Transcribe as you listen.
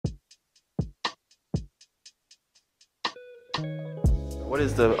What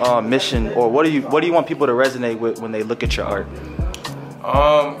is the mission, or what do you want people to resonate with when they look at your art?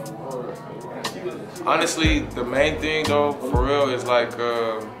 Honestly, the main thing though, for real, is like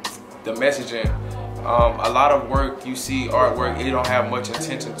the messaging. A lot of work, you see artwork, it don't have much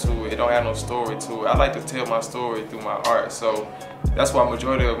intention to it. It don't have no story to it. I like to tell my story through my art, so that's why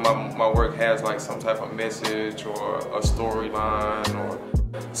majority of my work has like some type of message or a storyline or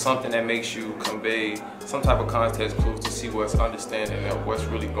something that makes you convey some type of context clues to see what's understanding of what's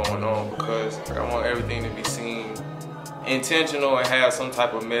really going on, because I want everything to be seen intentional and have some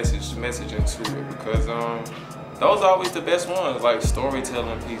type of messaging to it, because those are always the best ones, like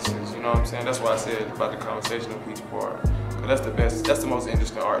storytelling pieces, you know what I'm saying? That's why I said about the conversational piece part, because that's the best, that's the most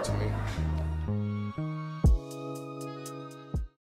interesting art to me.